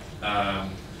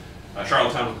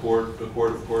 Charlottetown Accord,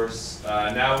 of course.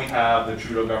 Now we have the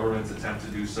Trudeau government's attempt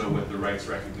to do so with the Rights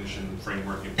Recognition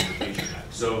Framework Implementation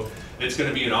Act. So it's going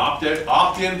to be an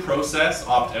opt-in process,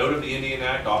 opt out of the Indian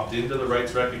Act, opt into the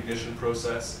rights recognition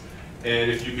process.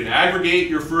 And if you can aggregate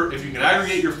your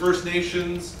First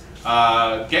Nations,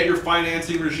 get your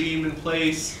financing regime in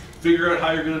place, figure out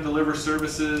how you're going to deliver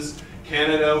services,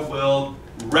 Canada will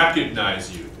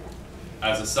recognize you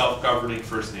as a self-governing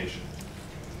First Nation.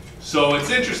 So it's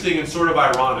interesting and sort of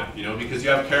ironic, you know, because you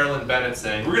have Carolyn Bennett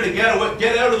saying, we're going to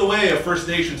get out of the way of First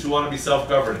Nations who want to be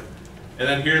self-governing. And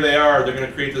then here they are, they're going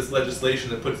to create this legislation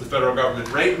that puts the federal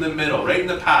government right in the middle, right in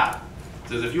the path. It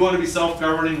says, if you want to be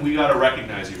self-governing, we got to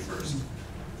recognize you first.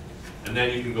 And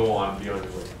then you can go on beyond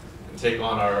your way and take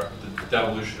on the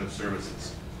devolution of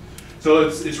services. So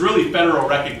it's really federal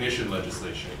recognition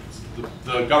legislation.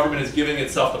 The government is giving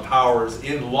itself the powers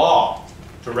in law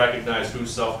to recognize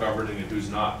who's self-governing and who's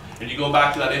not. And you go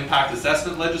back to that impact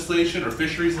assessment legislation or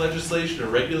fisheries legislation or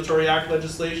regulatory act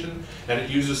legislation, and it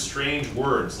uses strange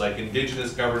words like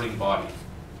indigenous governing body.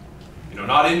 You know,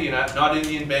 not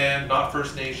Indian band, not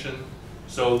First Nation.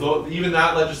 So even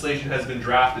that legislation has been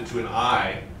drafted to an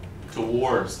eye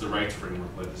towards the rights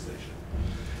framework legislation.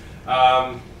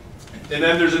 And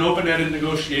then there's an open-ended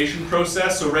negotiation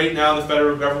process. So right now the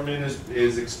federal government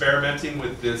is experimenting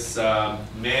with this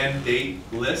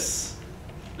mandate-less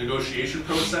negotiation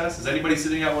process. Is anybody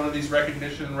sitting at one of these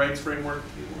recognition and rights framework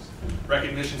tables?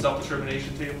 Recognition,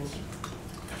 self-determination tables?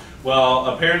 Well,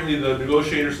 apparently the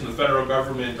negotiators from the federal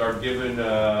government are given,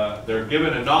 they're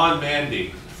given a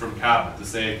non-mandate from cabinet to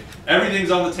say,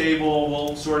 everything's on the table,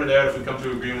 we'll sort it out. If we come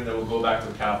to an agreement, then we'll go back to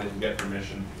the cabinet and get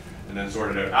permission and then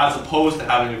sort it out, as opposed to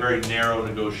having a very narrow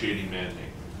negotiating mandate.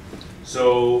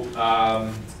 So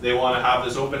they want to have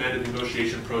this open-ended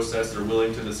negotiation process. They're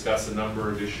willing to discuss a number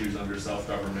of issues under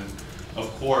self-government. Of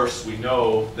course, we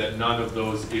know that none of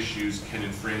those issues can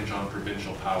infringe on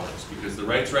provincial powers, because the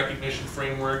rights recognition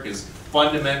framework is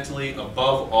fundamentally,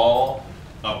 above all,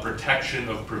 a protection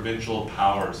of provincial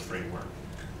powers framework.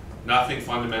 Nothing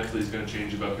fundamentally is going to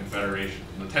change about Confederation,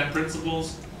 from the 10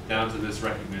 principles down to this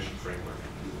recognition framework.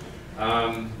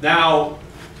 Now,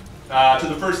 to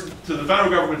the federal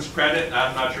government's credit,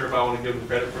 I'm not sure if I want to give them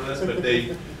credit for this, but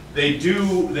they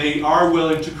are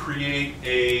willing to create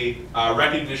a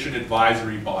recognition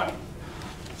advisory body.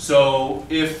 So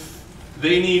if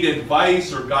they need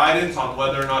advice or guidance on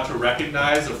whether or not to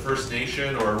recognize a First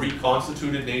Nation or a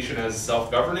reconstituted nation as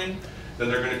self-governing, then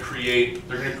they're going to create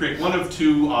one of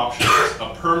two options: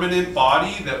 a permanent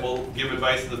body that will give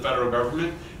advice to the federal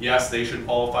government, yes, they should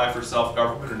qualify for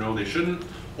self-government, or no, they shouldn't,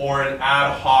 or an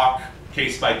ad hoc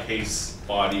case-by-case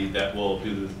body that will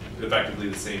do effectively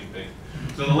the same thing.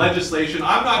 So the legislation,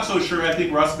 I'm not so sure. I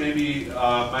think Russ maybe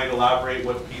might elaborate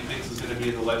what he thinks is going to be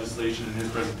in the legislation in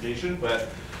his presentation, but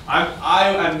I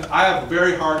have a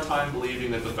very hard time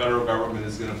believing that the federal government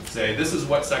is going to say, this is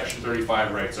what Section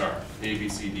 35 rights are, A, B,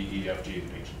 C, D, E, F, G,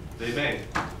 and H. They may,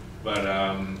 but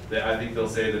I think they'll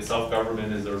say that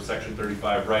self-government is a Section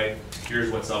 35 right,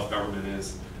 here's what self-government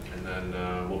is, and then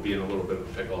we'll be in a little bit of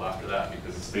a pickle after that,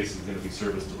 because the space is going to be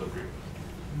service delivery.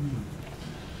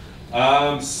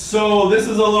 So this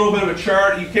is a little bit of a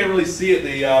chart. You can't really see it.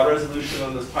 The resolution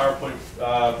on this PowerPoint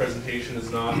presentation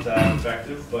is not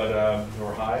effective, but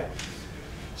nor high.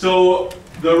 So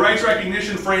the rights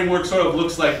recognition framework sort of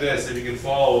looks like this, if you can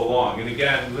follow along. And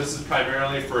again, this is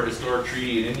primarily for historic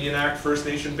treaty and Indian Act First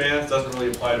Nation bands. Doesn't really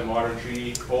apply to modern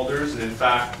treaty holders. And in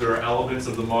fact, there are elements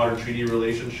of the modern treaty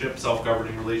relationship,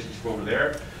 self-governing relationship over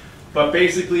there. But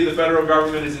basically, the federal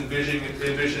government is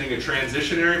envisioning a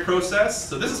transitionary process.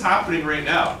 So this is happening right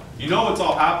now. You know it's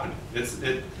all happening.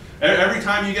 Every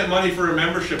time you get money for a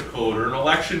membership code or an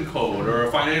election code or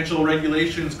a financial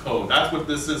regulations code, that's what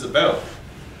this is about.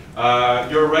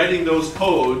 You're writing those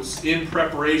codes in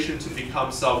preparation to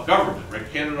become self-government, right?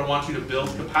 Canada wants you to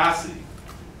build capacity.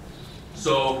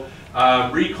 So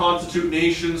reconstitute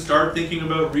nations, start thinking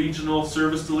about regional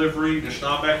service delivery,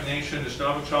 Anishinaabe Nation,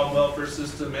 Anishinaabe Child Welfare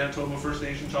System, Manitoba First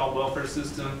Nation Child Welfare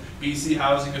System, BC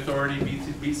Housing Authority,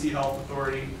 BC Health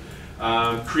Authority.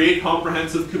 Create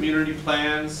comprehensive community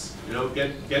plans, you know,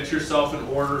 get yourself in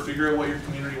order, figure out what your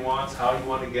community wants, how you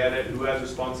want to get it, who has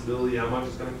responsibility, how much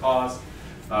it's going to cost,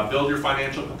 build your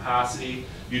financial capacity.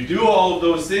 You do all of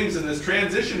those things in this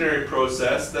transitionary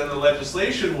process, then the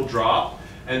legislation will drop,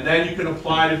 and then you can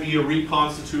apply to be a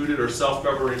reconstituted or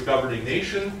self-governing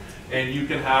nation, and you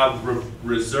can have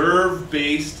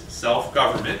reserve-based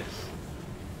self-government,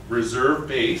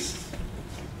 reserve-based.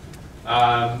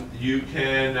 You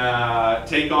can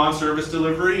take on service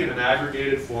delivery in an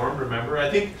aggregated form. Remember, I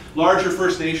think larger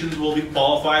First Nations will be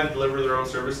qualified to deliver their own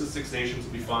services. 6 nations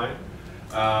will be fine.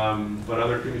 But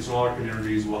other smaller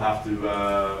communities will have to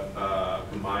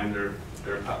combine their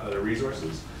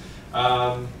resources.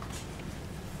 I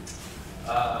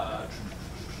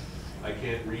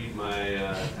can't read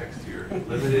my text here.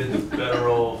 Limited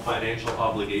federal financial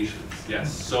obligations.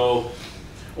 Yes. So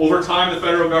over time, the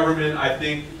federal government, I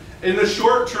think, in the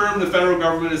short term, the federal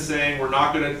government is saying we're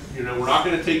not going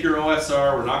to take your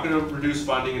OSR. We're not going to reduce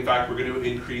funding. In fact, we're going to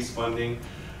increase funding.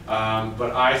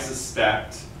 But I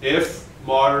suspect if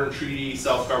modern treaty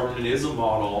self-government is a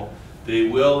model, they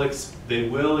will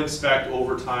expect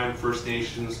over time First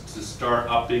Nations to start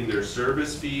upping their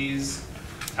service fees,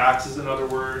 taxes in other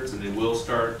words, and they will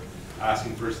start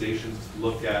asking First Nations to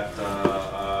look at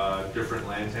different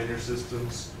land tenure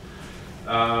systems.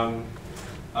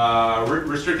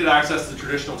 Restricted access to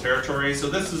traditional territories. So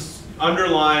this is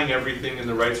underlying everything in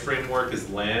the rights framework is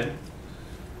land.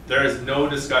 There is no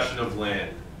discussion of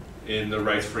land. in the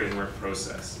rights framework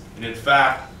process. And in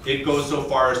fact, it goes so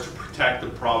far as to protect the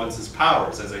province's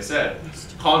powers. As I said,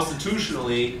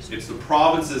 constitutionally, it's the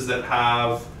provinces that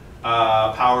have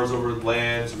powers over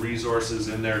lands, resources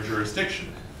in their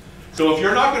jurisdiction. So if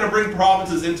you're not going to bring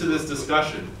provinces into this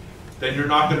discussion, then you're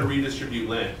not going to redistribute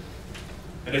land.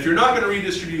 And if you're not going to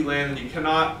redistribute land, then you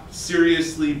cannot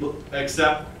seriously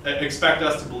expect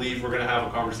us to believe we're going to have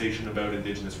a conversation about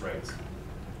Indigenous rights.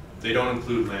 They don't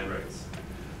include land rights.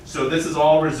 So this is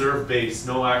all reserve-based,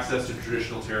 no access to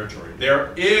traditional territory.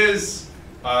 There is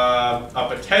a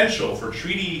potential for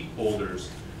treaty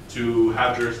holders to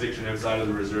have jurisdiction outside of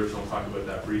the reserves, and I'll talk about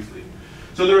that briefly.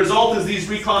 So the result is these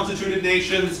reconstituted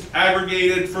nations,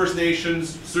 aggregated First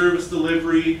Nations, service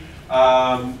delivery,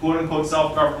 quote-unquote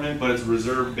self-government, but it's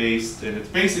reserve-based, and it's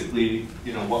basically,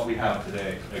 you know, what we have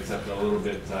today, except a little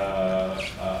bit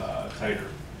tighter.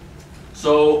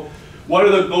 So what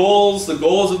are the goals? The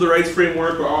goals of the rights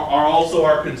framework are also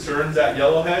our concerns at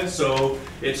Yellowhead. So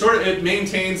it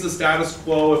maintains the status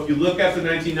quo. If you look at the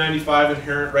 1995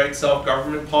 Inherent Right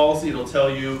Self-Government Policy, it'll tell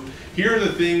you, here are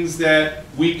the things that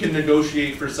we can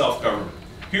negotiate for self-government.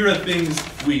 Here are the things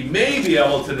we may be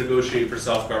able to negotiate for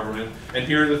self-government, and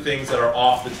here are the things that are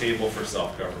off the table for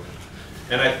self-government.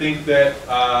 And I think that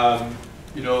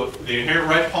you know, the Inherent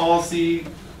Right Policy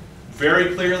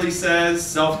very clearly says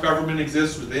self-government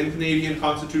exists within Canadian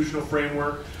constitutional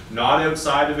framework, not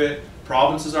outside of it.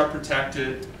 Provinces are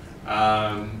protected.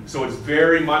 So it's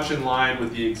very much in line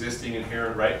with the existing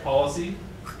Inherent Right Policy,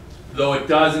 though it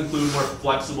does include more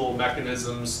flexible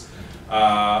mechanisms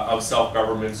of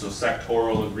self-government, so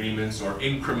sectoral agreements or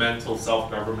incremental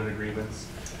self-government agreements.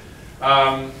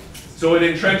 So it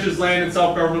entrenches land and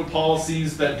self-government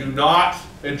policies that do not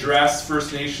address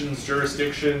First Nations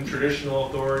jurisdiction, traditional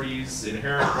authorities,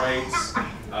 inherent rights,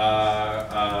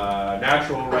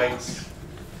 natural rights,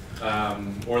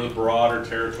 or the broader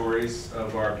territories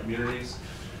of our communities.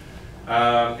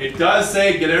 It does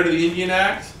say get out of the Indian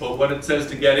Act, but what it says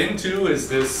to get into is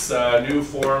this new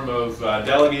form of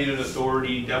delegated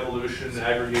authority, devolution,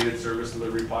 aggregated service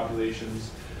delivery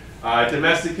populations. It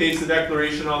domesticates the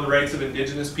Declaration on the Rights of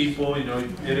Indigenous People. You know,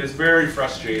 it is very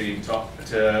frustrating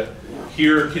to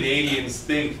hear Canadians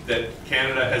think that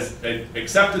Canada has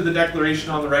accepted the Declaration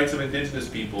on the Rights of Indigenous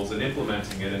Peoples and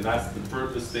implementing it, and that's the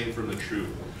furthest thing from the truth.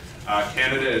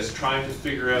 Canada is trying to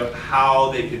figure out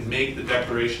how they can make the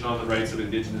Declaration on the Rights of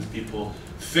Indigenous People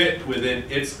fit within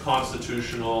its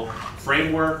constitutional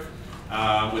framework,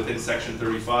 within Section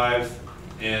 35,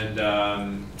 and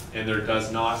there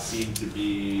does not seem to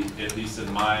be, at least in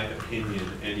my opinion,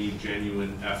 any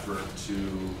genuine effort to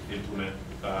implement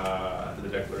the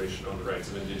Declaration on the Rights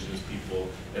of Indigenous People,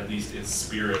 at least in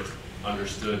spirit,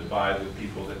 understood by the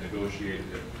people that negotiated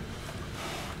it.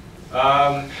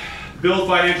 Build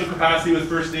financial capacity with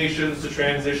First Nations to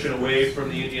transition away from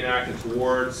the Indian Act and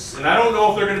towards, and I don't know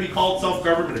if they're going to be called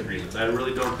self-government agreements. I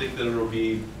really don't think that it'll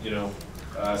be, you know,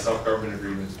 self-government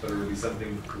agreements, but it'll be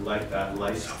something like that,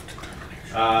 light.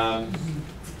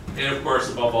 And of course,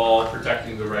 above all,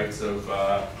 protecting the rights of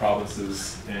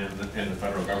provinces and the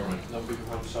federal government. Nobody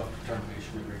wants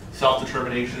self-determination agreement.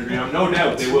 Self-determination agreement, no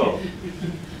doubt they will.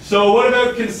 So what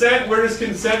about consent? Where does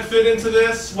consent fit into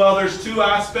this? Well, there's two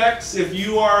aspects. If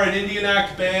you are an Indian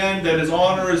Act band that is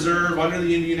on a reserve under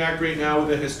the Indian Act right now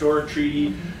with a historic treaty,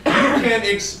 you can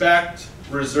expect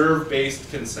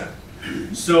reserve-based consent.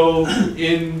 So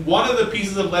in one of the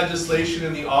pieces of legislation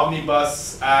in the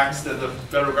Omnibus Acts that the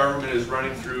federal government is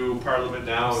running through Parliament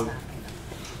now,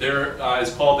 there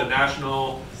is called the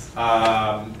National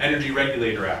Energy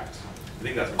Regulator Act. I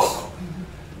think that's what it's called.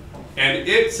 And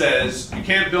it says you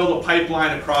can't build a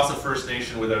pipeline across a First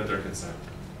Nation without their consent.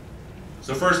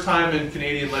 So first time in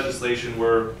Canadian legislation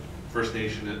where First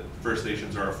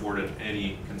Nations are afforded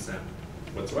any consent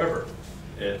whatsoever,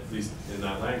 at least in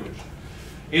that language.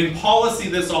 In policy,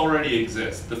 this already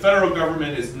exists. The federal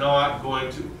government is not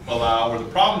going to allow, or the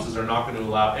provinces are not going to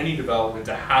allow any development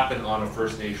to happen on a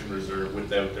First Nation reserve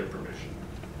without their permission.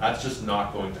 That's just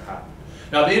not going to happen.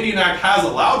 Now, the Indian Act has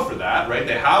allowed for that, right?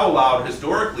 They have allowed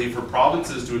historically for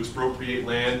provinces to expropriate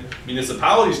land,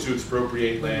 municipalities to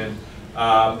expropriate land,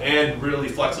 and really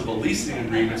flexible leasing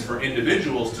agreements for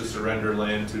individuals to surrender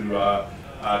land to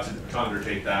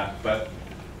undertake that. But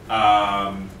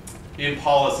in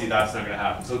policy, that's not going to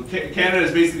happen. So Canada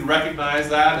has basically recognized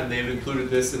that, and they've included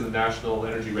this in the National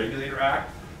Energy Regulator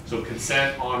Act. So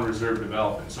consent on reserve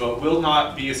development. So it will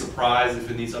not be a surprise if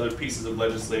in these other pieces of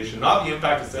legislation, not the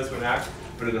Impact Assessment Act,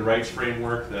 but in the rights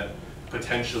framework, that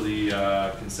potentially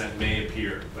consent may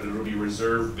appear, but it will be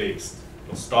reserve-based.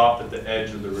 It'll stop at the edge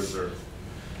of the reserve.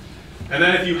 And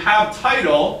then if you have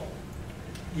title,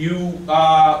 you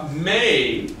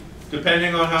may,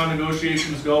 depending on how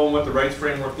negotiations go and what the rights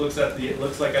framework looks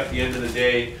like at the end of the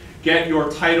day, get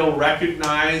your title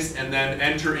recognized and then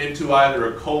enter into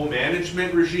either a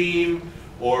co-management regime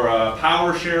or a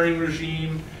power sharing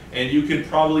regime, and you could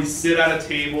probably sit at a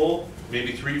table,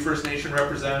 maybe 3 First Nation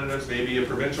representatives, maybe a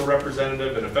provincial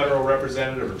representative and a federal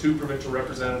representative, or 2 provincial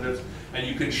representatives, and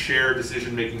you can share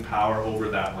decision-making power over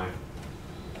that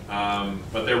land.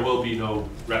 But there will be no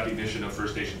recognition of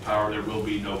First Nation power. There will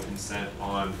be no consent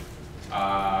on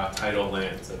title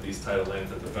lands, at these title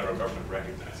lands that the federal government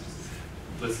recognizes.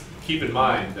 Let's keep in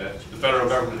mind that the federal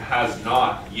government has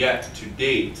not yet to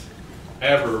date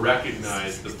ever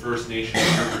recognized the First Nation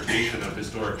interpretation of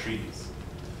historic treaties.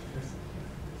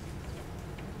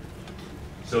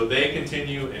 So they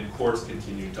continue and courts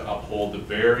continue to uphold the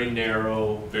very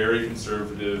narrow, very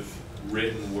conservative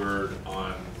written word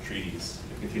on treaties.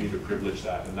 They continue to privilege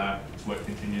that, and that's what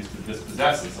continues to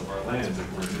dispossess us of our lands if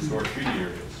we're in historic treaty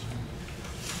areas.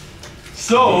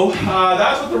 So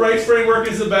that's what the rights framework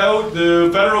is about.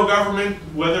 The federal government,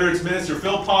 whether it's Minister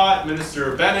Philpott,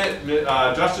 Minister Bennett,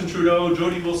 Justin Trudeau,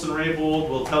 Jody Wilson-Raybould,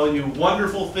 will tell you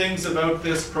wonderful things about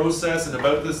this process and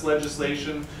about this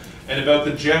legislation and about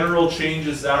the general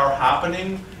changes that are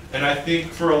happening. And I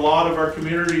think for a lot of our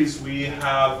communities, we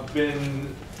have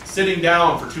been sitting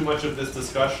down for too much of this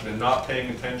discussion and not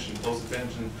paying attention, close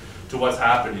attention to what's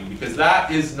happening, because that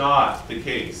is not the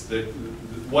case.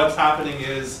 What's happening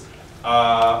is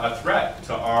a threat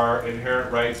to our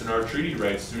inherent rights and our treaty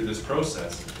rights through this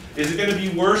process. Is it going to be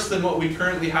worse than what we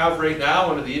currently have right now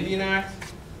under the Indian Act?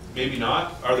 Maybe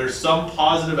not. Are there some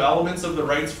positive elements of the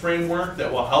rights framework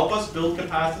that will help us build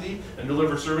capacity and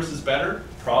deliver services better?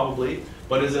 Probably.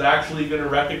 But is it actually going to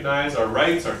recognize our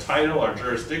rights, our title, our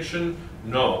jurisdiction?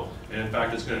 No. And in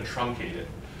fact, it's going to truncate it.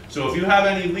 So if you have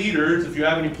any leaders, if you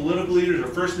have any political leaders or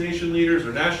First Nation leaders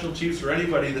or national chiefs or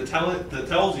anybody that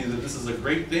tells you that this is a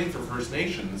great thing for First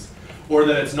Nations, or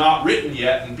that it's not written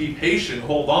yet and be patient,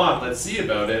 hold on, let's see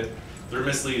about it, they're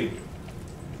misleading.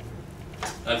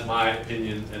 That's my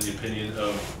opinion and the opinion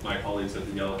of my colleagues at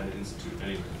the Yellowhead Institute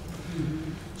anyway.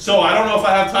 So I don't know if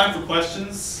I have time for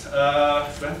questions. Do I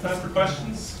have time for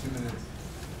questions? 2 minutes.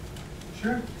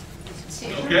 Sure.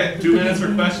 Okay, 2 minutes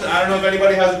for questions. I don't know if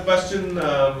anybody has a question.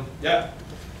 Yeah.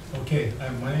 Okay,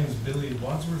 my name is Billy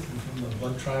Wadsworth. I'm from the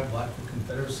Blood Tribe Blackfoot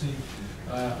Confederacy.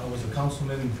 I was a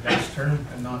councilman last term.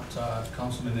 I'm not a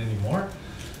councilman anymore.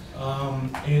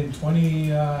 In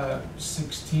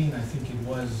 2016, I think it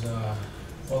was,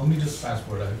 well, let me just fast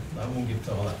forward. I won't get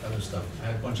to all that other stuff. I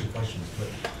had a bunch of questions. But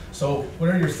so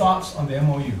what are your thoughts on the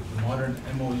MOU, the modern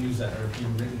MOUs that are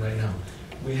being written right now?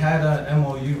 We had an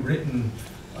MOU written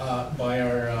by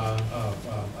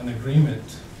an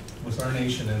agreement with our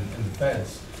nation and the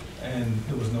feds, and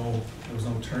there was no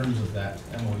terms of that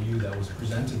MOU that was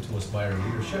presented to us by our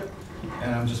leadership.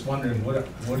 And I'm just wondering, what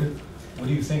do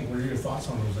you think? What are your thoughts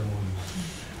on those MOUs?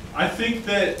 I think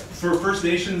that for First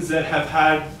Nations that have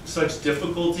had such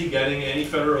difficulty getting any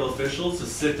federal officials to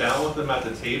sit down with them at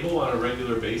the table on a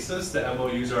regular basis, the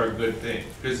MOUs are a good thing.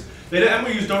 Because the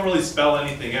MOUs don't really spell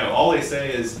anything out. All they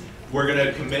say is, we're going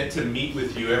to commit to meet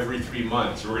with you every 3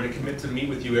 months, or we're going to commit to meet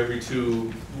with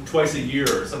you twice a year,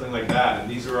 or something like that. And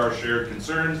these are our shared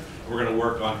concerns. We're going to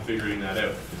work on figuring that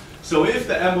out. So if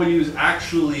the MOUs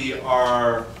actually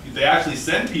they actually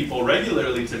send people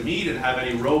regularly to meet and have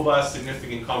any robust,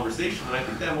 significant conversation, then I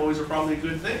think the MOUs are probably a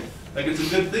good thing. Like, it's a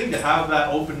good thing to have that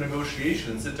open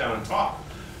negotiation and sit down and talk.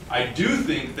 I do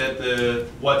think that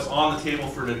what's on the table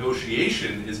for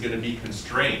negotiation is going to be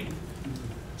constrained.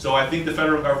 So I think the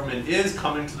federal government is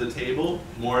coming to the table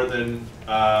more than,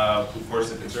 of course,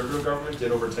 the Conservative government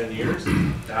did over 10 years to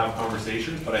have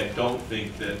conversations, but I don't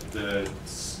think that the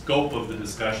scope of the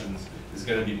discussions is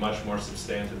going to be much more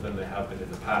substantive than they have been in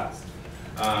the past.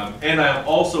 And I'm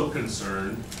also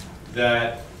concerned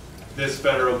that this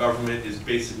federal government is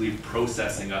basically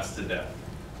processing us to death.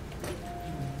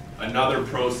 Another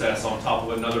process on top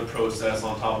of another process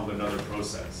on top of another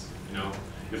process. You know,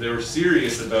 if they were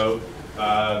serious about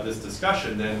this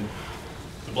discussion, then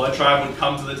the Blood Tribe would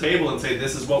come to the table and say,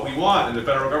 this is what we want, and the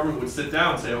federal government would sit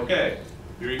down and say, okay,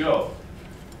 here you go.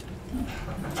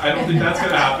 I don't think that's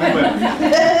going to happen, but,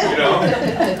 you know.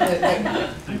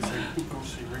 Go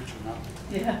see Rachel now.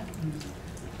 Yeah.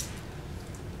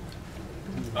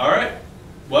 All right.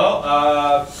 Well,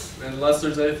 unless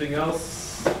there's anything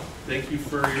else, thank you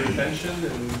for your attention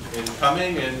and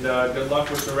coming, and good luck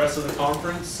with the rest of the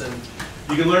conference. And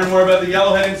you can learn more about the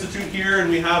Yellowhead Institute here, and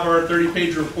we have our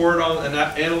 30-page report on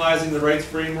analyzing the rights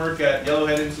framework at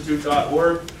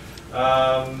yellowheadinstitute.org.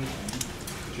 All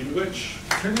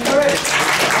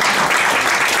right.